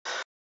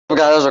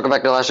guys? Welcome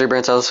back to Last Street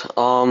Brand's house.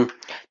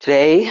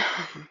 Today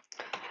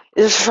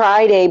is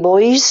Friday,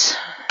 boys.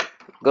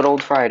 Good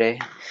old Friday.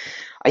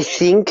 I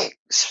think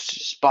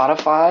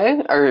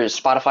Spotify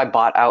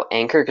bought out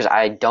Anchor because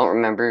I don't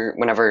remember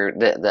whenever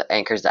the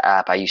Anchor's the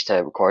app I used to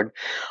record.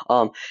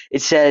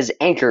 It says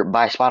Anchor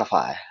by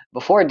Spotify.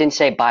 Before it didn't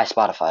say by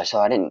Spotify, so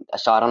I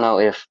don't know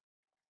if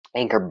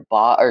Anchor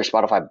bought or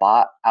Spotify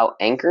bought out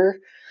Anchor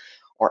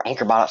or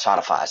Anchor bought out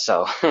Spotify.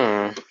 So,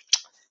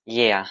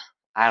 yeah,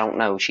 I don't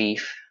know,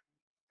 Chief.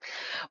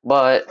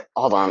 But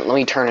hold on, let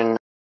me turn in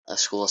a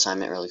school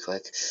assignment really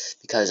quick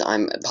because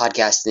I'm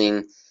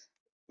podcasting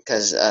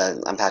because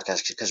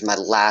my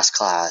last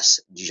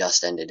class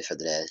just ended for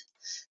the day.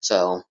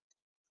 So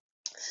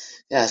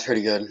yeah, it's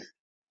pretty good.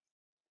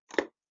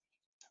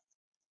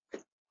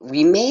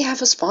 We may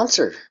have a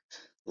sponsor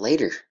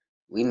later.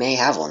 We may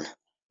have one.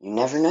 You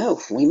never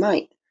know. We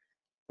might.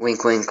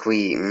 Wink, wink.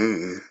 We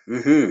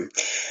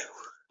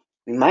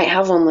might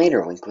have one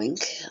later. Wink, wink.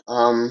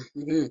 I'm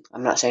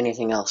not saying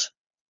anything else.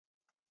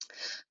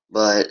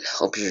 But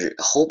hope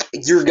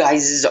your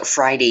guys'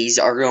 Fridays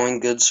are going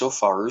good so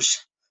far.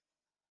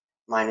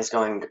 Mine is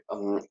going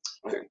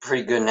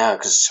pretty good now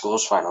because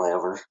school's finally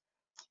over.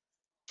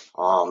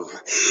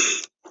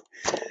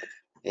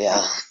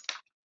 Yeah.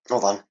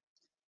 Hold on.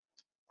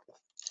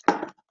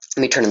 Let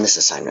me turn in this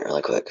assignment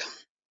really quick.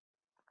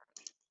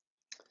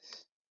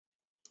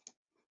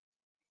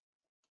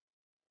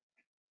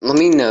 Let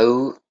me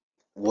know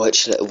what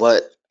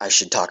I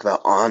should talk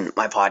about on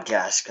my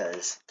podcast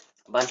because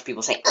a bunch of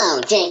people say, "Oh,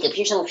 Jacob,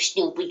 you're so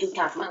stupid. You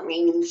talk about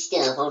random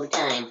stuff all the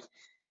time."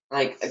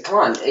 Like, come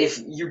on. If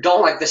you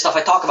don't like the stuff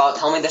I talk about,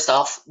 tell me the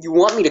stuff you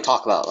want me to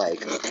talk about.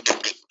 Like,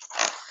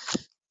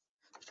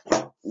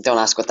 don't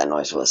ask what that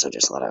noise was, so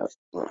just let out.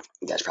 Well,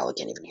 you guys probably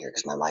can't even hear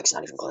because my mic's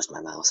not even close to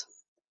my mouth.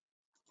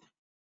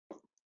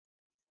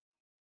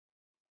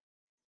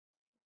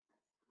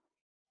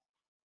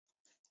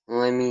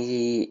 Let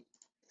me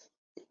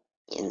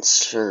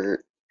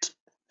insert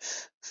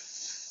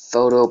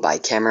photo by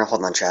camera.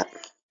 Hold on, chat.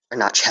 Or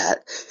not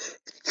chat.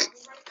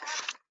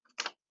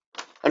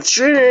 I'm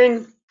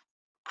streaming!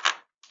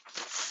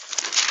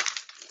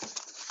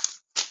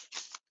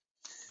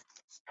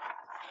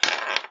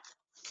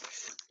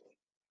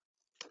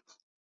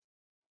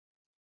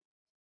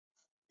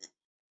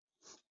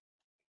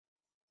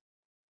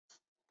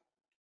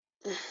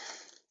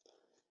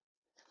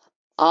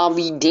 I'll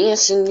be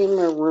dancing in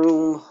my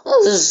room,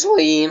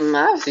 swaying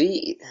my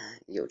feet.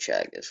 Yo,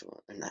 chat, guess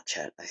what? Not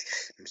chat.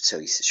 I'm so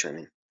used to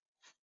streaming.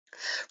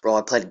 Bro,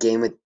 I played a game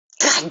with.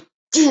 God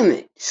damn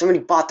it! Somebody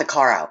bought the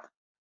car out.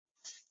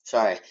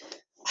 Sorry.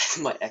 I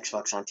have my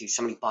Xbox on too.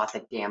 Somebody bought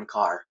the damn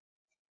car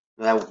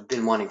that I've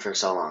been wanting for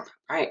so long.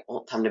 Alright,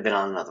 well, time to bid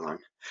on another one.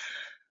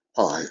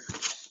 Hold on.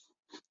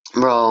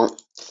 Bro.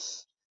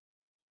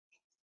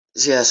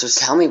 Yeah, so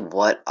tell me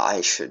what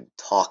I should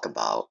talk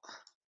about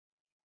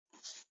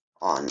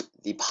on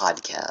the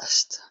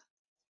podcast.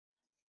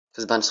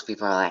 Because a bunch of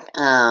people are like,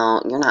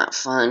 oh, you're not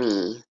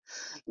funny.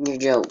 Your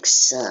jokes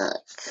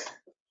suck.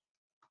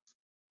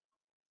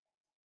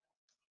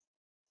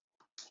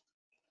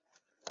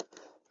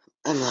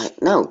 I'm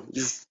like, no,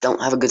 you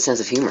don't have a good sense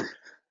of humor.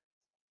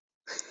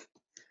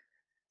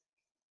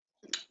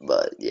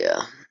 But,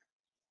 yeah.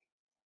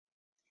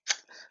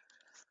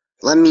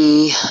 Let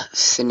me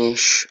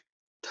finish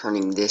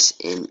turning this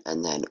in,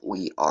 and then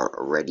we are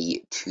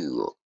ready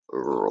to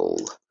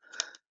roll.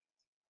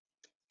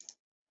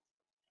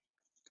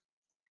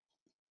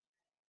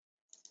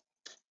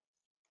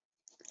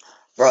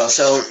 Bro,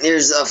 so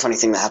here's a funny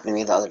thing that happened to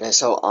me the other day.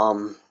 So,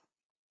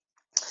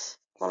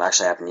 what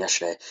actually happened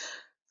yesterday.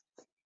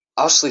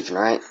 I was sleeping,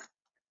 right?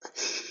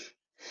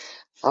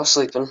 I was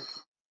sleeping.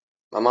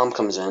 My mom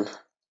comes in.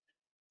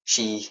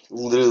 She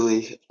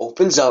literally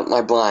opens up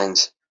my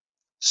blinds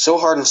so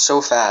hard and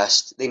so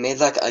fast, they made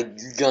like a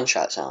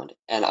gunshot sound.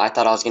 And I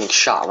thought I was getting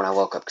shot when I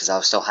woke up because I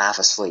was still half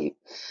asleep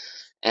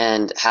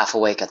and half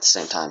awake at the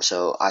same time.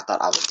 So I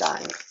thought I was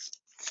dying.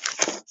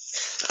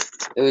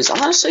 It was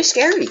honestly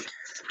scary.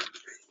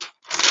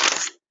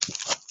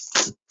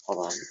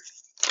 Hold on.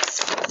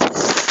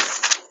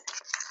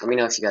 Let me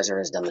know if you guys are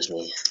as dumb as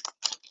me.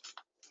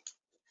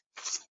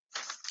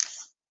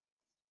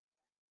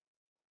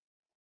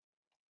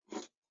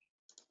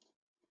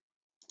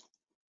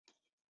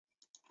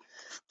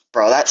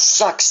 Bro, that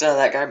sucks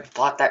that guy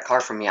bought that car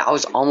from me. I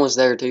was almost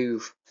there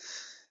too.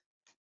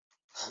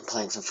 I'm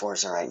playing some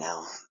Forza right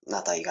now.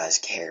 Not that you guys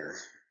care.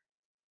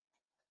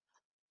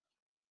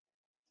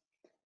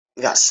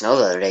 We got snow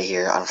the other day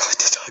here. I don't know what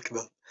to talk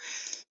about.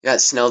 We got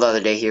snow the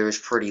other day here. It was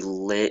pretty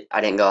lit.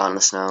 I didn't go out in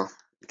the snow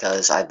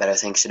because I had better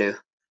things to do.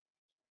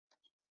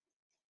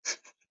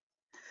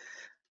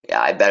 Yeah,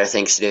 I had better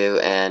things to do,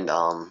 and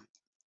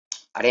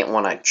I didn't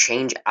want to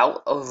change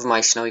out of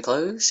my snowy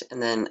clothes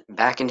and then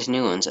back into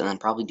new ones and then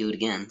probably do it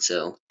again.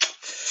 So,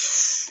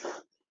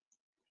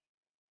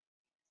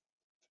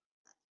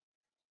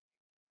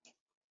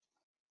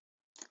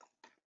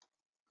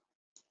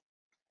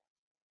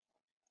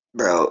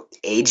 bro,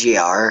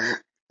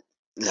 AGR,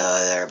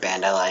 they're a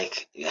band I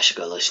like. You guys should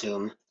go listen to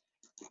them.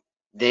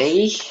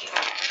 They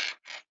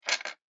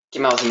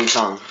came out with a new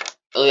song.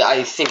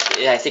 I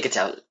think it's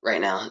out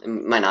right now. It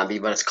might not be,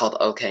 but it's called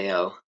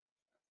OKO.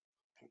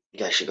 You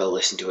guys should go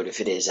listen to it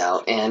if it is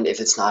out, and if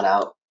it's not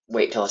out,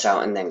 wait till it's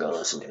out and then go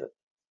listen to it.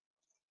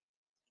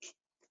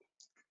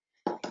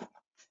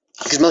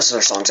 Because most of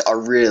their songs are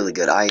really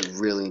good. I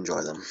really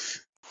enjoy them.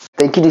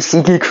 Thank you to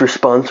SeatGeek for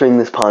sponsoring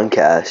this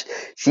podcast.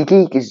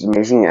 SeatGeek is an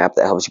amazing app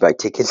that helps you buy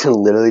tickets in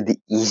literally the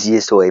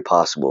easiest way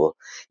possible.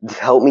 They've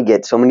helped me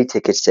get so many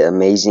tickets to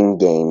amazing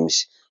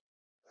games,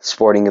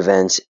 sporting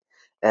events,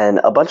 and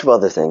a bunch of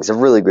other things. They're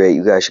really great.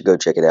 You guys should go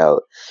check it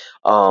out.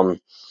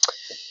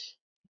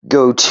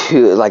 Go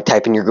to,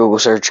 type in your Google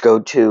search, go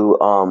to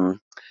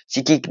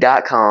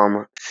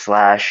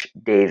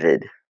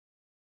SeatGeek.com/David.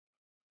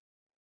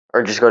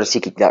 Or just go to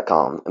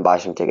SeatGeek.com and buy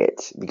some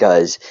tickets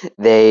because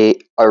they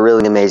are really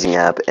an amazing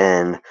app,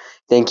 and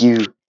thank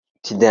you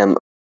to them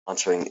for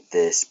sponsoring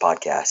this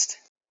podcast.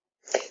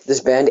 This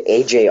band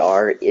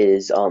AJR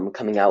is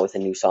coming out with a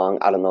new song.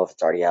 I don't know if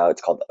it's already out.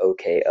 It's called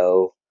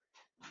OKO.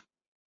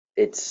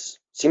 It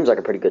seems like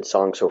a pretty good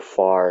song so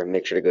far.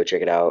 Make sure to go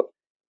check it out.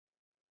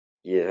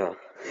 Yeah.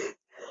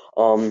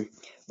 But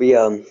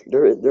yeah,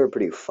 they're a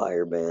pretty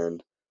fire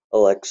band.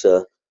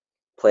 Alexa,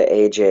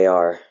 play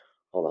AJR.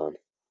 Hold on.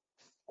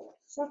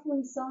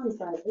 Shuffling songs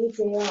by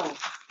AJR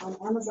on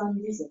Amazon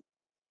Music.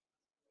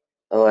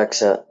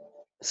 Alexa,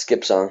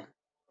 skip song.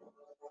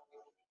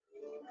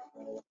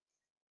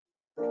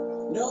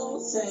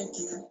 No, thank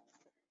you.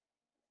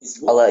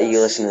 I'll let you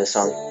listen to the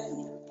song.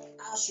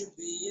 I should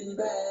be in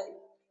bed,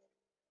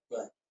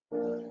 but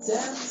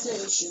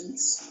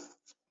temptations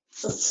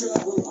of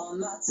trouble on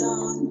my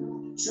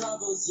tongue,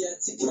 troubles yet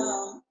to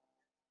come.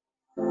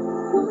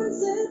 One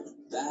sip,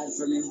 bad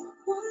for me.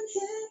 One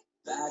hit,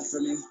 bad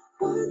for me.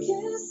 One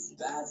kiss,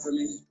 bad for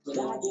me. But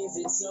I give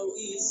it so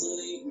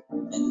easily,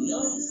 and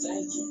no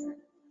thank you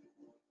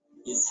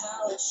is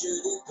how it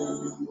should have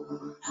gone.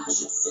 I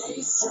should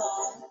stay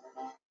strong,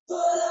 but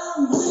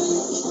I'm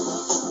weak.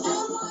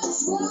 And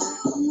what's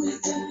wrong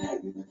with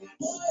that? Boy,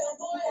 oh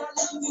boy, I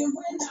love it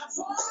when I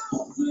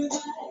fall for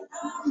that.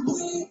 I'm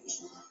weak.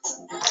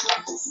 And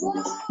what's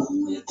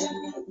wrong with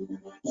that?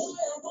 Boy,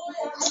 oh boy,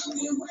 I love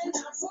it when I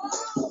fall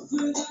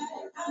for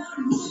that.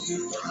 I'm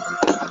weak.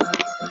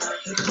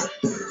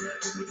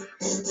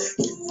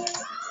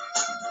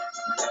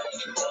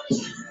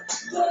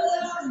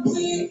 But I'm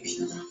weak.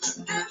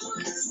 And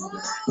what's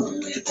wrong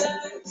with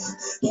that?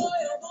 Boy,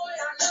 oh boy, I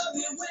love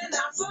it when I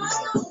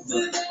fall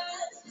for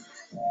that.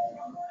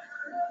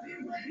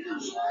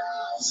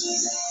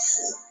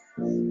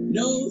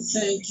 No,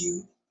 thank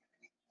you.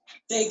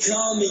 They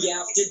call me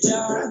after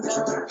dark.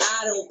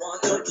 I don't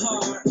want no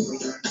part.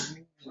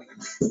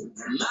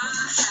 My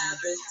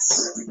habits,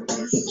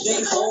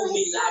 they hold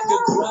me like a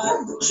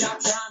grudge. I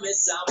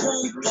promise I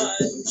won't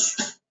budge.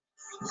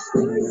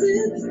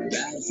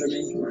 Bad for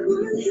me.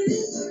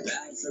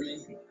 Bad for me.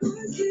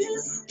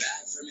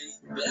 Bad for me.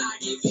 But I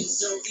give in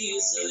so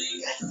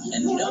easily.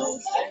 And no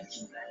thank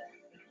you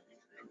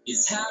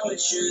is how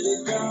it should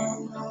have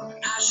gone.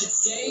 I should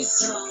stay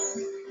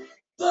strong.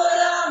 But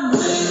I'm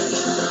weak.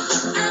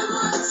 And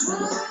what's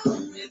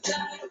wrong with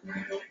that?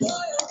 Boy,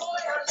 oh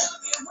boy, I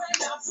love it when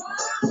I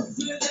fall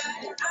for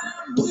that.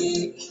 I'm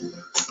weak.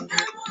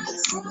 And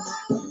what's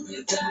wrong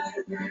with that?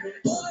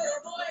 Boy, oh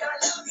boy, I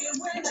love it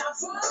when I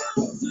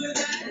fall for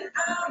that.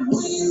 I'm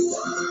weak.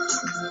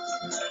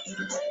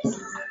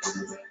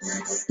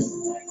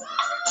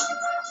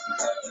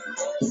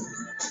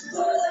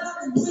 But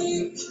I'm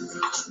weak.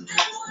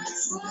 And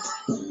what's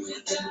wrong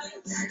with that?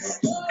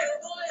 Boy, oh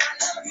boy, I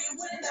love it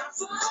when I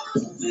fall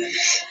for that.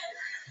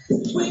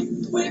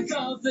 We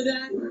fall for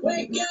that.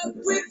 Wake up,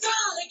 we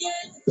fall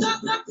again. Fall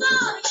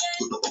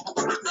again.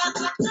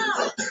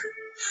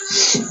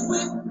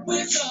 We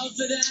fall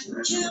for that.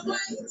 Can't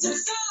wait to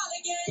fall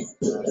again.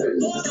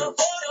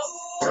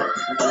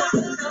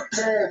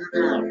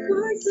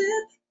 One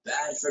sip,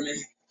 bad for me.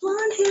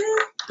 One hit,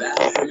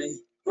 bad for me.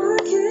 One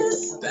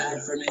kiss,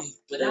 bad for me.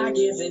 But I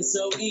give in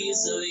so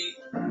easily.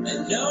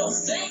 And no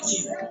thank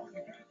you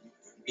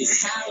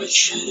is how it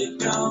should have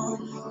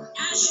gone.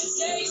 I should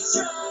stay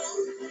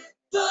strong.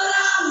 But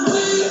I'm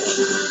weak.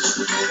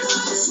 And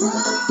what's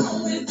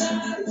wrong with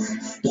that?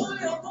 Boy,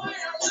 oh boy, I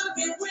love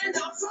it when I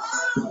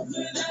fall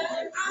for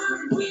that.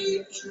 I'm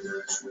weak.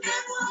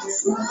 And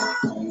what's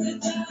wrong with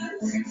that?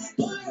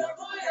 Boy, oh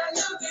boy, I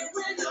love it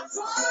when I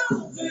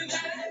fall for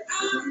that.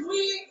 I'm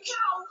weak.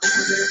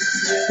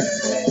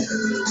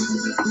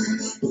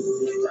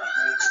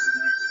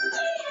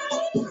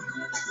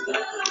 But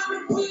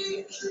I'm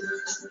weak.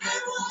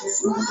 And what's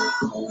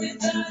wrong with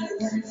that?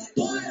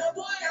 Boy, oh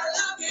boy, I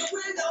love it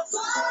when I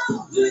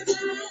fall for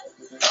that.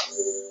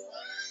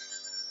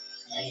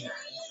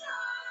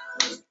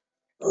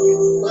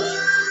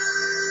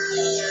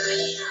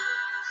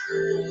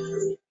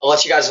 I'll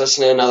let you guys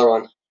listen to another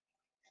one.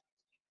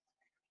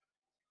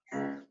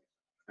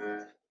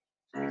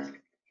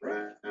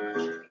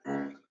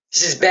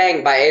 This is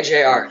Bang by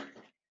AJR.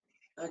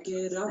 I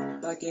get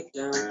up, I get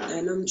down,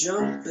 and I'm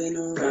jumping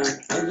around.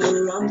 And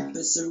the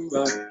rumpus and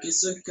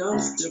ruckus are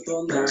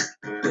comfortable now.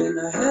 Been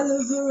a hell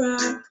of a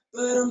ride,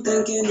 but I'm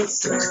thinking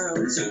it's time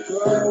to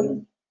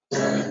grow.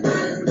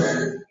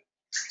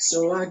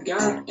 So I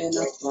got an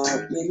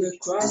apartment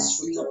across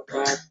from the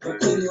park.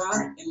 Looking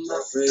right in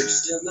my fridge,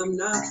 still I'm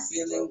not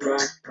feeling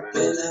right.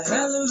 Been a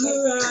hell of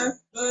a ride,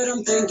 but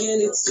I'm thinking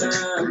it's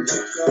time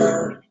to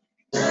go.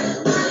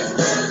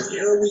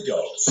 Here we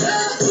go. So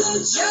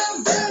put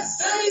your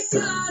best face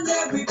on,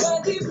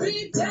 everybody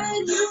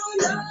pretend you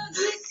know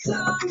this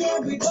song.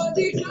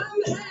 Everybody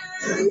come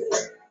hang.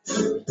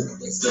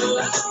 Let's go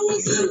out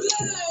with the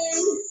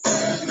bang.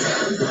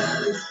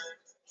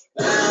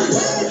 I'm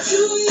way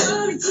too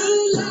young to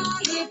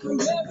lie.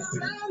 Forever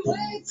I'm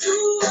way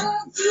too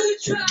old to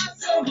try.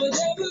 So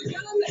whatever,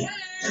 come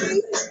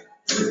hang.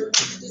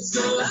 Let's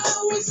go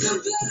out with the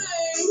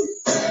bang.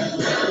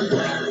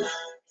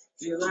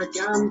 Feel like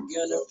I'm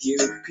gonna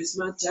puke, cause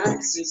my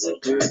taxes are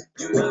due.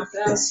 Do my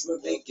best, we'll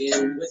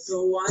begin with a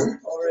 1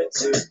 or a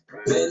 2.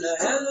 Been a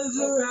hell of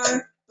a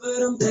ride, but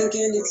I'm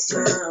thinking it's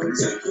time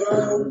to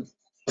grow.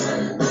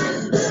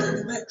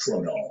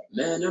 Metronome.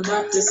 Man, I'm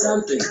up to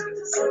something.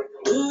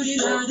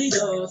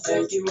 Ooh-dee-la-dee-do,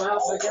 thank you all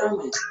for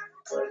coming.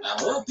 I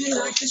hope you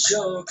like the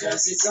show,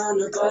 cause it's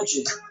on a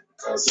budget.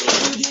 So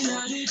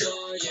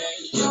ooh-dee-la-dee-do, yeah,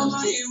 come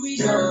on, here we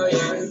go,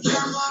 yeah,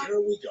 come on. Here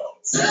we go.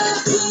 So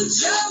put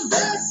your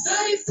best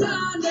face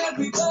on,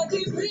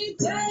 everybody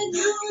pretend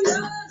you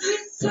know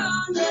this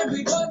song.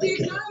 Everybody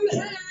come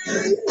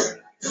hang.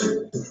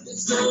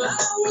 Let's go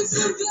out with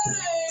the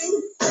bang.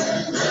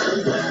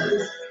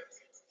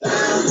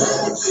 I'm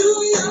way too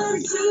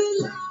young to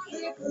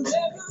lie.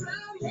 Forever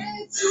I'm way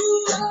too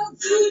old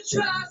to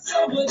try. So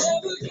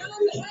whatever,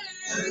 come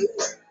hang.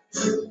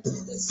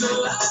 Let's go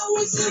out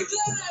with the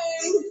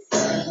bang.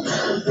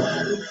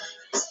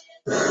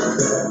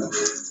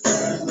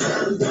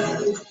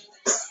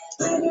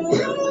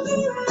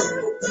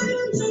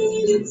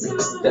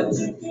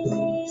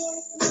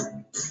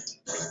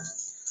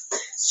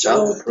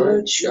 So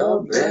put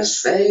your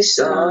best face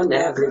on,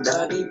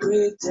 everybody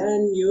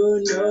pretend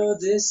you know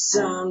this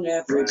song.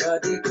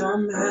 Everybody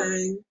come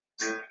hang.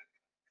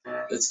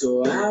 Let's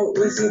go out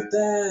with a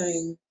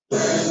bang.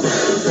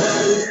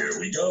 Here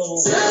we go.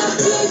 So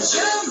put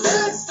your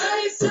best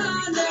face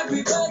on,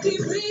 everybody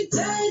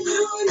pretend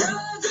you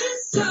know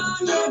this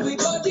song.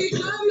 Everybody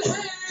come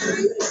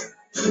hang.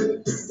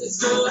 Let's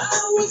go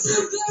out with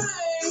a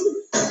bang.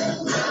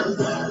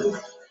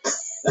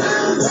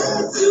 I'm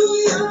way too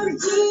young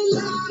to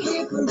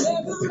lie.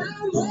 Forever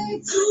I'm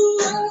way too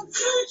old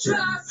to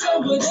try. So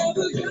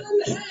whatever, come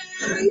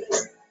hang.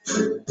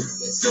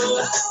 Let's go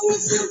out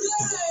with a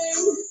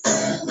bang.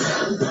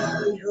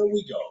 Here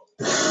we go.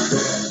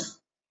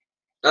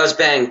 That was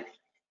Bang.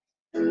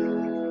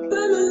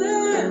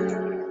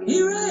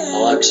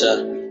 Alexa,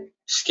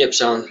 skip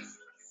song.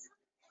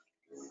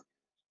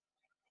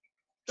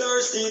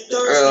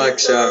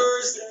 Alexa,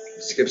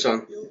 skip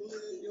song.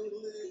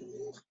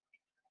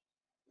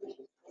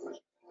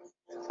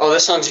 Oh,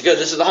 this song's good.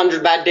 This is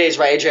 100 Bad Days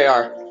by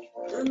AJR.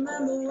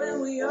 Remember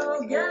when we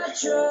all got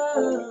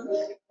drunk?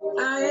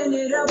 I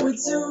ended up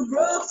with 2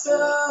 broke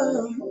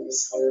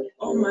thumbs.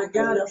 Oh my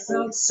god, I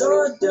felt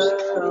so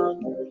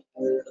dumb.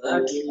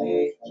 Lucky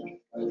me.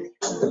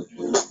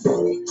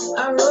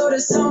 I wrote a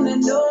song that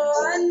no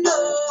one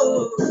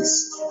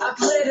knows. I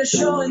played a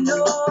show and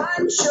no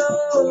one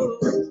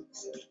showed.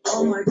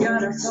 Oh my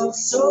god, I felt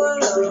so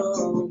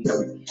alone.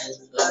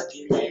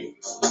 Lucky me.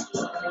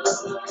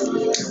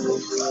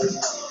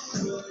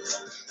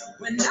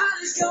 When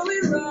all is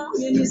going wrong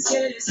and you're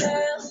scared as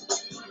hell,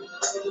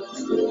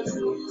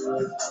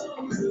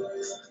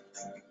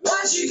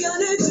 what you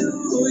gonna do?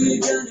 Who you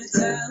gonna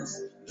tell?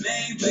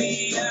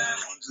 Maybe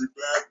 100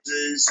 bad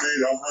days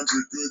made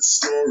 100 good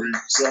stories.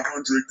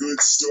 100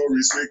 good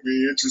stories make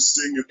me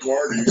interesting at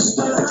parties.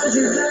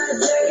 100 bad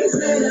days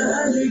made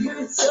 100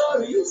 good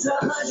stories.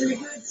 100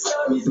 good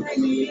stories make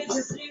me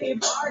interesting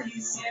at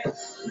parties. Yeah,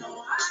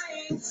 no, I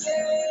ain't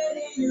scared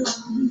of you.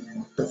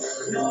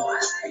 No, I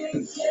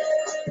ain't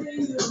scared of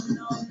you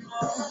no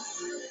more.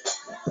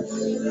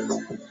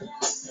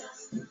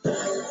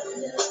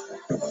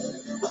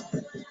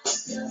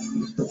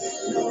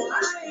 No, I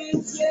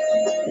ain't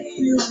scared of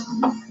you.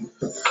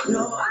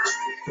 No, I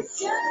ain't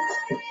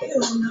scared of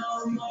you no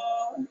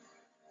more.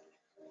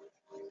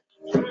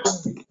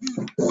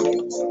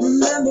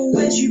 Remember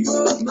when she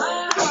broke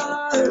my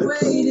heart,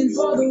 waiting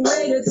for the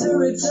waiter to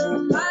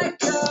return my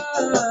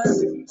card.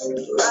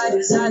 Right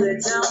as I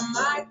let down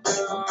my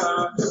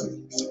car,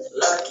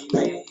 lucky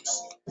me.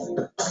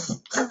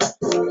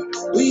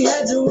 We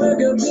had to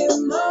work a bit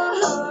more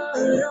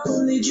hard,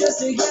 only just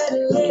to get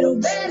a little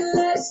bit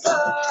less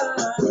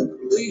fun.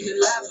 We could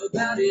laugh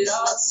about it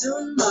all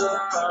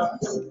tomorrow,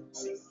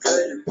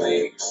 couldn't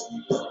we?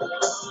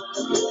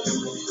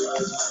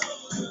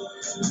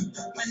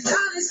 When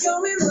all is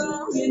going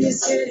wrong and you're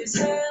scared as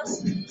hell,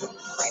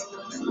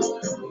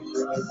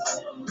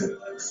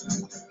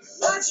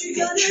 what you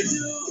gonna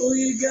do? Who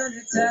you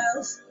gonna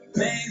tell?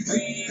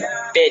 Maybe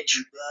I Bitch.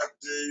 Bad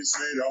days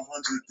made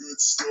 100 good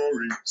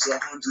stories.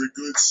 100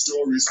 good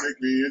stories make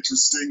me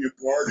interesting at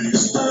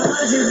parties.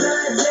 100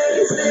 bad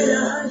days made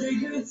 100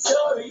 good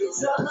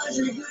stories.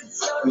 100 good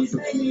stories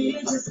make me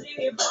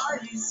interesting at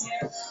parties.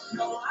 Yeah,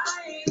 no,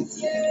 I ain't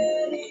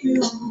scared of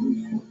you.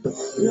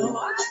 No,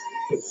 I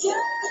ain't scared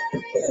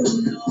of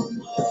you no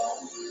more.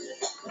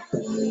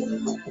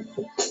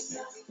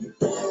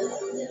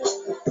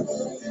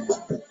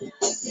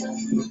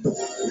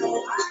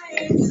 No, I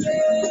ain't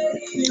scared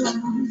of you.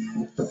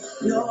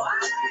 No, I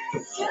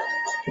ain't scared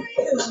of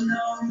you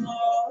no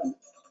more.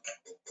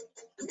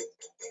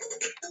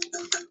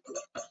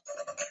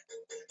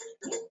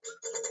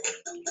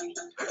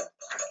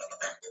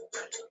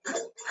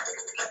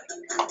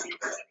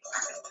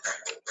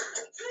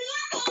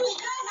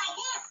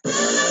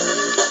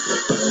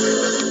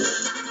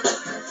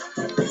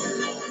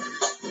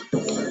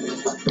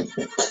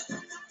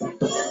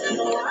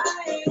 No, I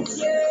ain't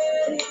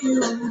scared of you.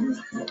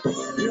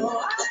 No,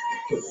 I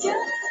ain't scared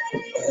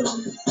of you.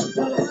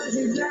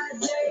 100 bad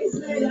days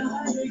made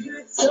 100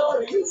 good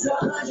stories.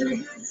 100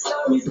 good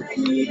stories make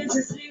me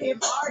interesting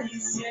at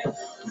parties. Yeah,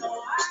 no,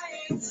 I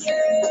ain't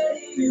scared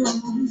of you.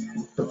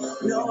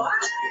 No, I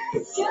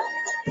ain't scared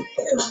of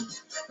you.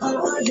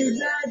 100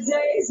 bad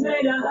days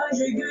made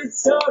 100 good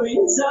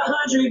stories.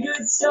 100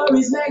 good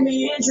stories make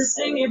me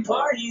interesting at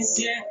parties.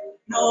 Yeah,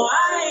 no,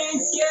 I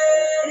ain't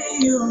scared of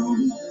you.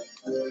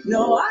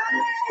 No, I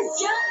ain't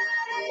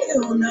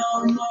scared of you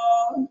no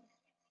more.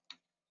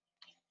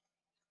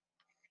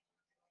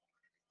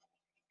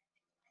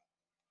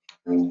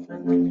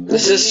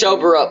 This is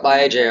Sober Up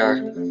by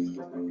AJR.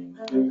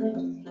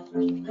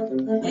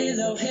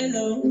 Hello,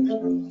 hello,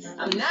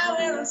 I'm not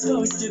where I'm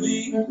supposed to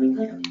be.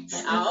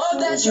 I hope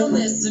that you'll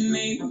listen to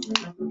me,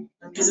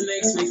 cause it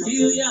makes me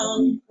feel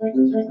young.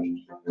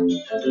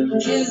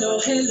 Hello,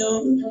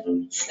 hello,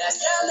 last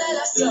time that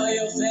I saw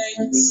your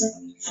face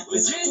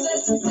was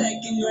recess in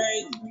second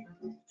grade,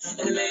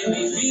 and it made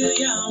me feel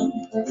young.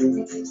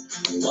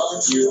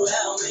 Won't you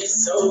help me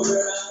sober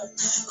up?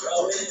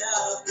 Growing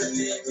up and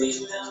make me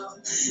numb,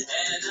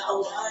 and I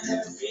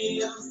wanna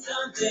feel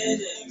something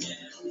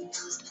again.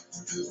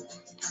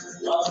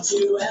 Won't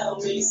you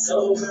help me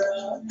sober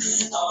up?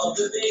 All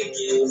the big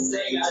kids,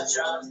 they got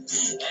drunk,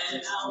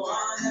 and I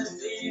wanna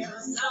feel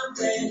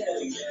something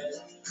again.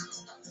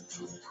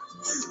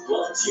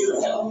 Won't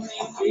you help me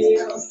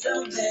feel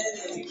something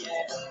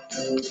again?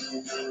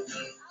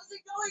 How's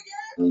it go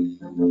again?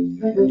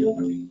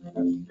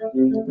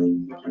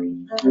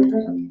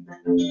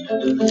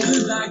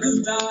 Goodbye,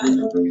 goodbye.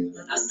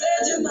 I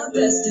said you're my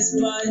bestest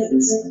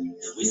buds.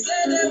 We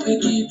said that we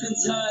keep in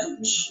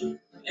touch,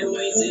 and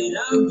we did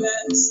our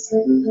best.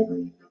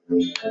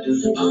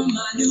 All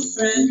my new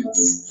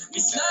friends, we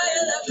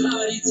smile at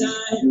party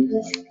time,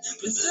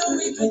 but still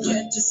we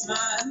forget to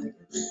smile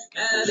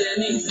at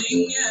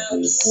anything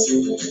else.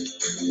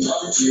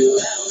 Won't you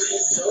help me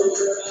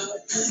sober up?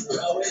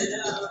 Growing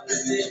up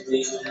and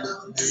living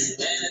numb,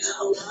 and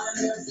I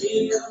wanna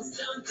feel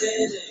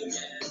something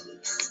again.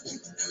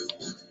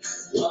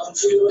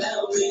 Won't you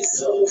help me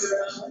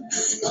sober up?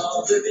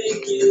 All the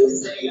big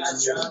kids, they got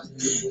drunk,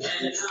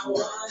 and I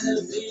wanna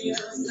feel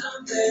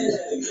something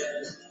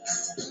again.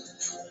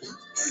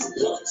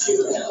 Won't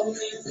you help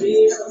me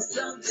feel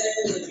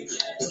something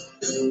again?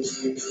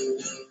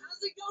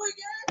 How's it go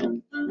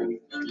again?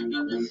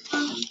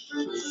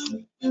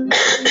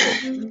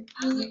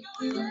 How's it go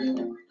again?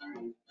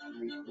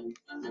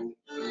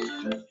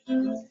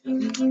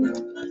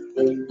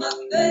 My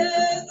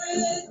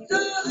favorite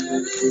color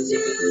is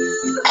you.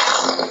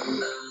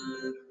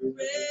 I'm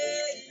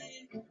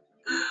red.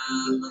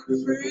 I'm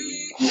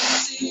afraid to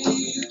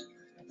see you.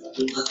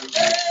 My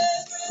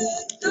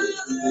favorite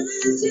color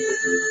is you.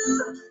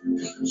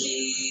 You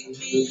keep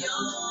me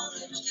young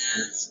and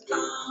that's how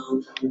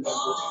I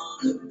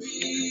wanna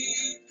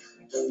be.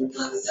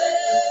 My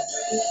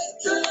favorite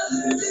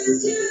color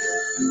is you.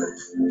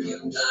 You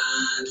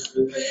got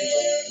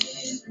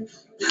red.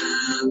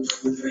 I'm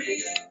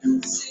afraid to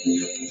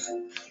see.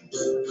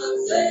 My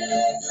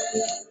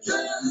favorite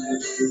color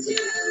is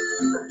you.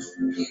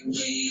 You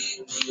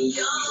keep me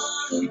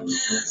young and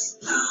that's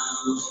how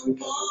I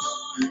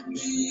wanna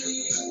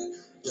be.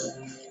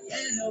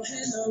 Hello,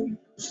 hello,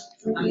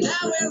 I'm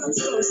not where I'm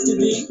supposed to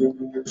be.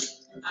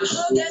 I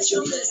hope that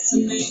you'll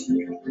listen to me,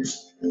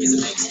 cause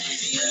it makes me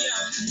feel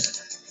young.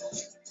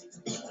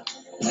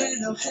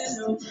 Hello,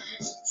 hello,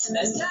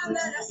 last time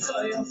that I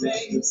saw your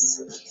face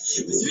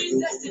was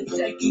recess in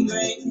second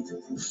grade,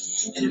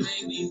 and it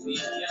made me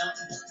feel young.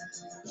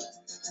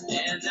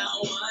 And I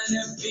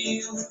wanna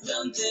feel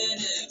something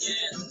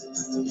again.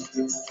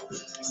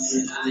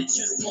 I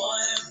just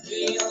wanna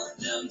feel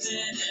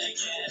something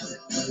again.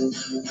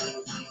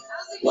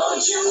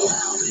 Won't you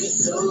help me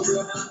sober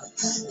up?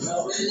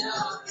 Growing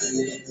up and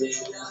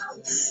living up,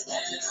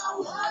 and I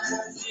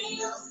wanna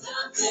feel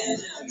something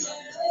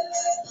again.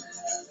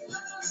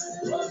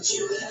 Won't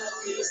you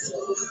help me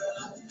sober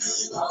up?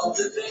 All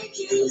the big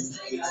kids,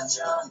 they got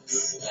drunk,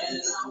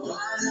 and I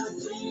wanna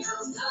feel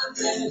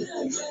something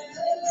again.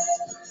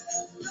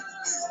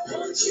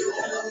 Won't you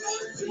ever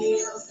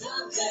feel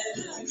something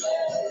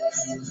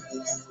again?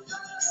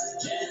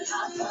 Can I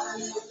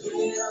finally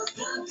feel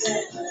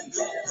something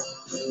again?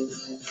 How's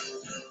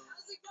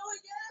it go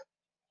again?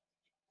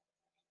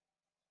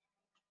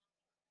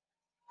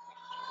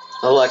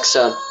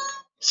 Alexa,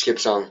 skip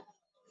song.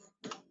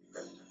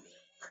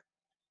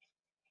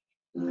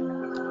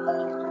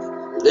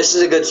 This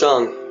is a good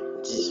song.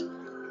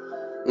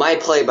 My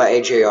Play by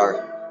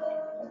AJR.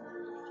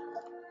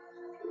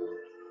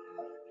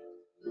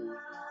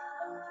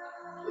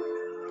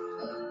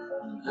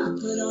 I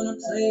put on a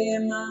play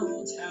in my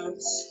old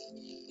house.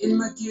 In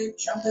my kid,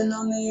 jumping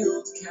on the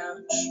old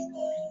couch.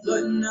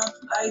 Putting up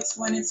lights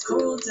when it's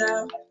cold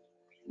out.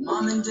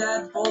 Mom and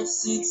dad both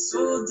seats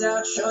sold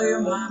out. Show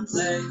you my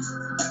play.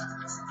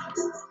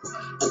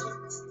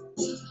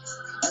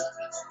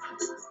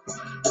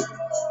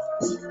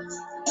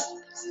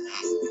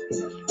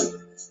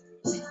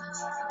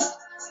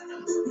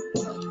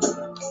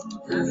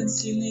 Haven't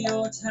seen the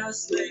old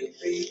house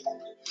lately.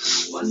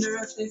 Wonder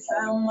if they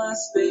found my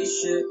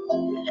spaceship.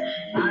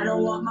 I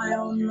don't want my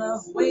own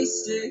love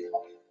wasted.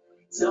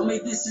 Tell me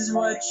this is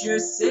what you're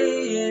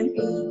saying.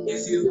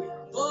 If you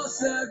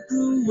both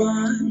agree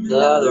one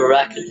Another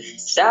I could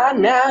start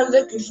now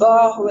looking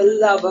for a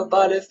lover,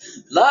 but if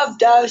love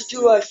dies,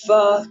 do I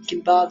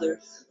fucking bother?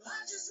 I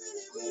just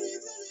really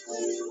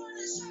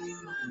wanna show you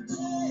my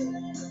play.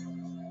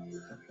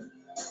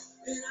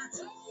 And I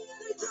don't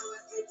wanna do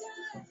it for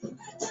that.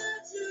 I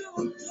got you a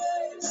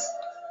place.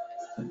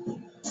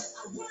 I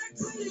work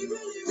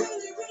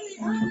really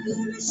hard. Let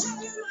me show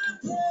you my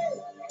play.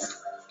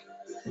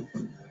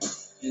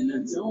 And I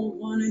don't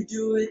wanna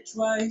do it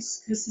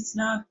twice, cause it's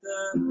not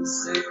the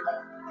same.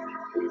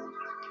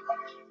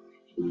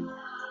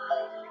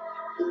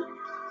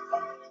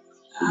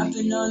 I've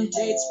been on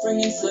dates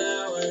bringing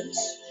flowers,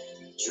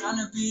 trying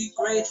to be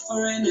great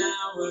for an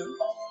hour.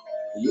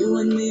 You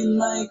and me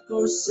might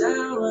go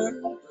sour,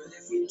 but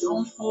if we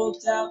don't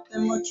hold out,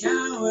 then we're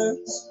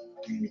cowards.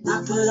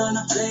 I put on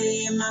a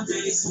play in my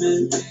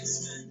basement,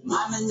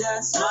 mom and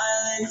dad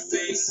smiling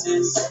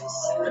faces,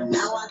 but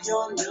now I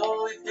don't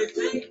know if they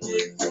faked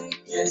it.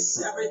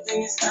 Yes,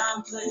 everything is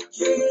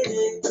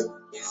complicated.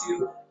 If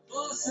you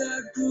both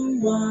agree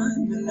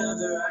one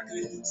another, I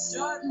could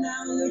start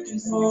now looking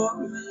for a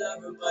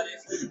lover, but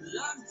if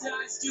love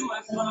dies, do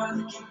I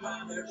fucking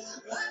bother?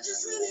 I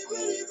just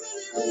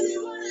really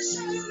wanna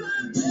show you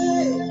my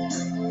play.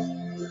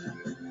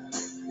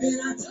 And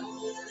I don't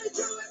wanna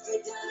do it for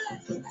that.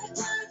 I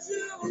got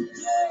you,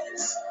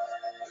 yes.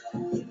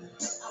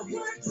 I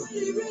work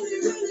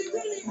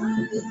really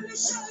hard. Let me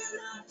show you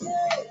my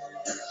play.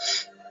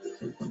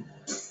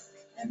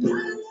 And I don't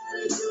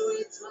wanna do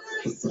it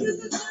twice, cause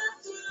it's not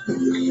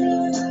the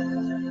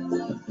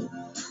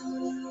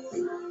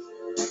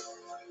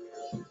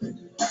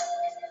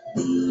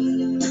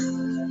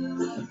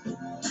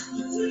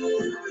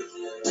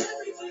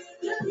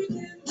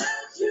everything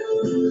that you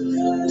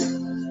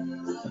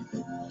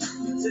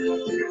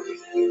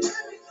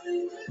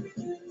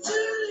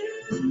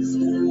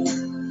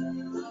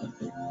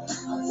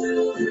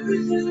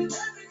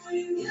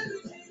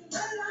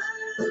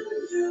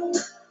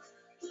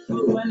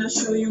But when I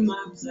show you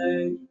my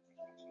play,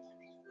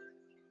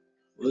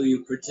 will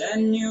you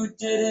pretend you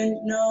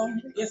didn't know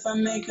if I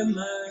make a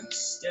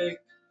mistake?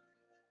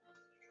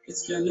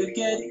 It's gonna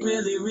get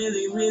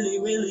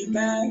really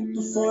bad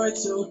before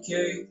it's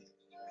okay.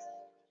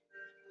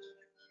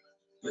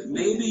 But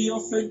maybe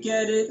you'll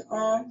forget it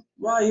all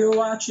while you're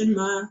watching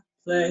my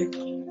play.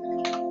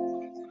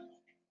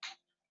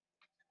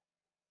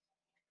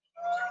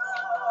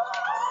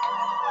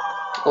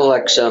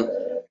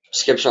 Alexa,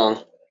 skip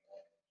song.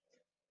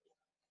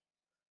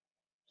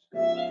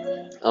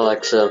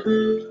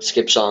 Alexa,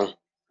 skip song.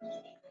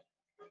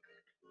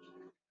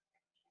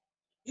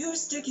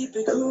 Used to keep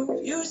it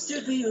cool, used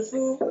to be a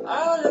fool.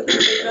 All about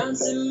the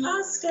bounce in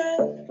my sky.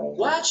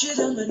 Watch it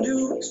on the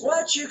news,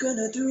 what you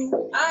gonna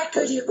do? I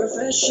could hit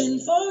refresh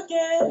and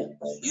forget.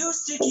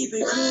 Used to keep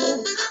it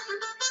cool.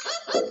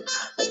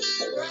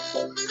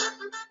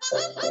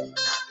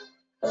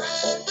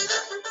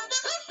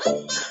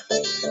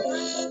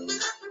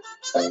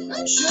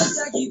 Should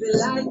I keep it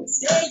light,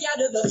 stay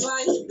out of the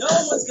fight? No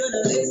one's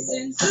gonna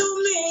listen to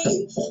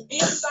me.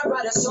 If I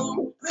write a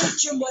song,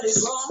 preaching what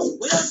is wrong,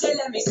 will they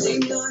let me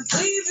sing on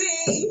TV?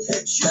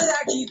 Should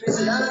I keep it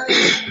light?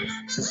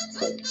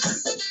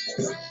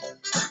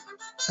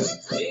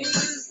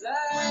 Is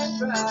that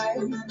right?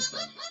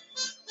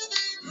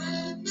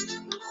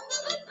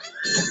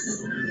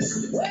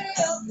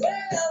 Well,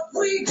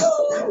 we go.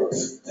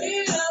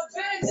 Been up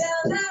and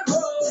down that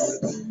road.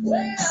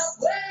 Well,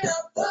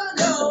 oh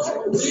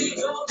no. We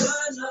gon'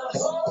 burn the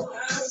whole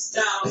house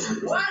down.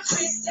 Watch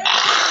me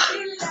stand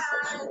in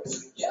line.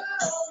 You're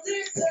only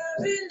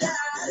serving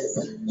lies.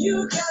 You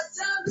got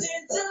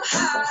something to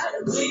hide.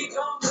 We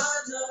gon'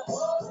 burn the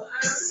whole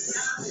house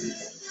down.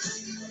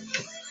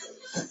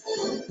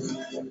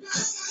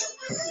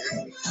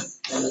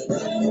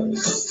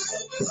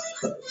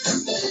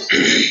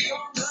 We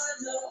gon' burn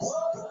the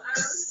whole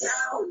house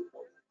down.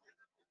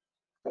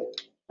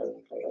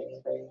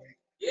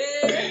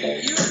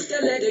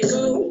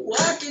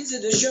 to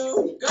the show,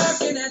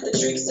 gawking at the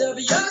tricks of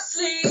your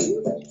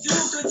sleeve.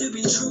 Too good to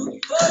be true,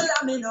 full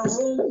I'm in a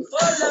room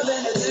full of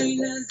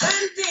entertainers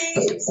and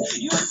thieves.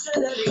 Used to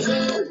let it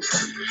go.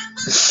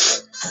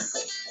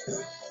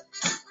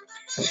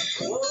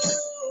 Oh,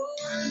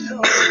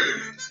 no.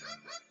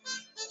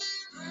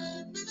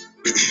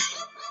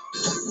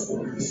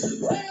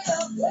 Way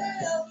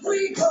up we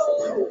go.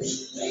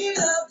 Lean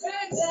up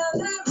and down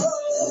that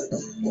road.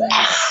 Way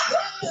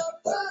up,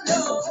 oh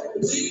no.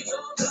 We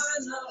gon'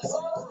 burn the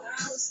whole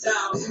house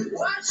down.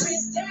 Watch me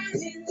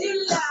standing in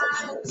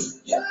line.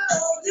 You're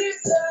only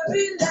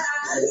serving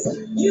lies.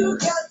 You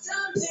got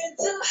something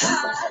to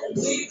hide.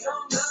 We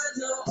gon' burn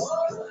the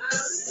whole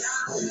house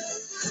down.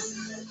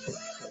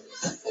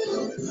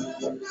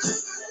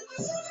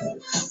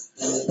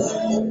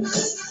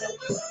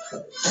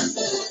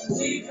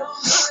 We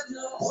gon' burn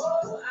the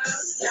whole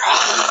house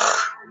down.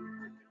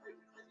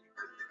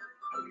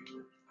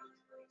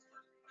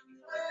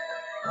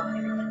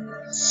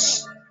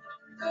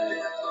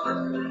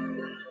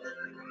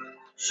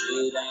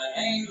 Should I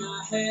hang my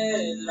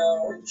head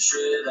low?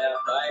 Should I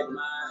bite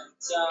my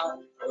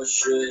tongue? Or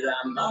should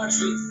I march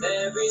with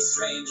every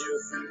stranger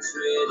from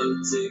Twitter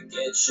to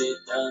get shit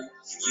done?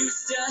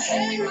 Used to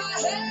hang my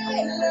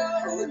head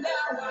low,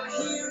 now I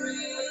hear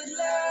it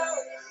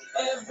loud.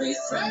 Every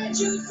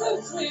stranger from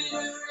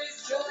Twitter is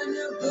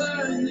gonna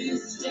burn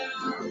this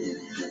down.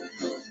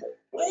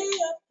 Way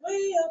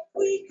up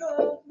we go.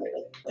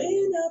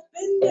 Been up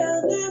and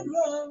down that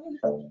road.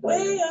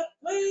 Way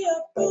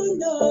up, oh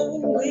no.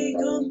 We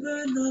gon'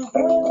 burn the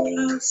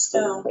whole house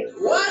down.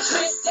 Watch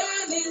me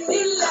standing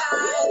in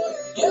line.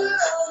 You're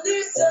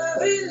only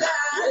serving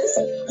lies.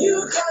 You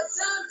got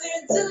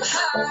something to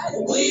hide.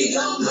 We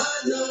gon'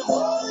 burn the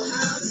whole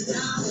house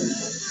down.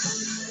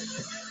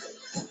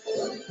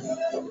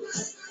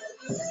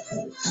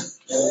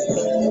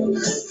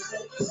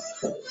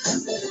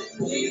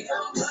 We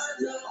gon' burn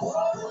the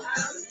whole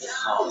house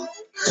down.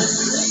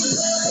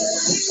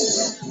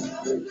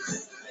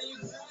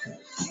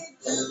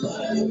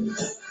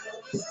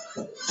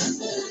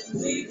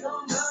 We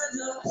gon' burn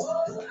the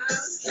whole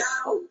house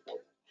down.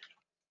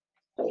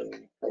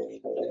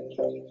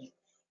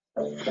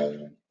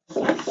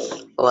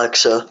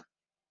 Alexa,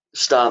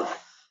 stop.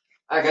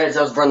 Alright guys,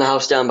 that was Burn the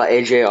House Down by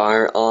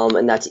AJR.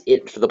 And that's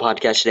it for the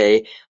podcast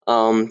today.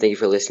 Thank you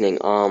for listening.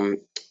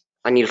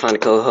 I need to find a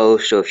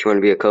co-host, so if you want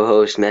to be a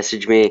co-host,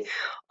 message me.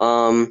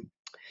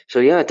 So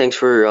yeah, thanks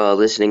for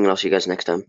listening, and I'll see you guys next time.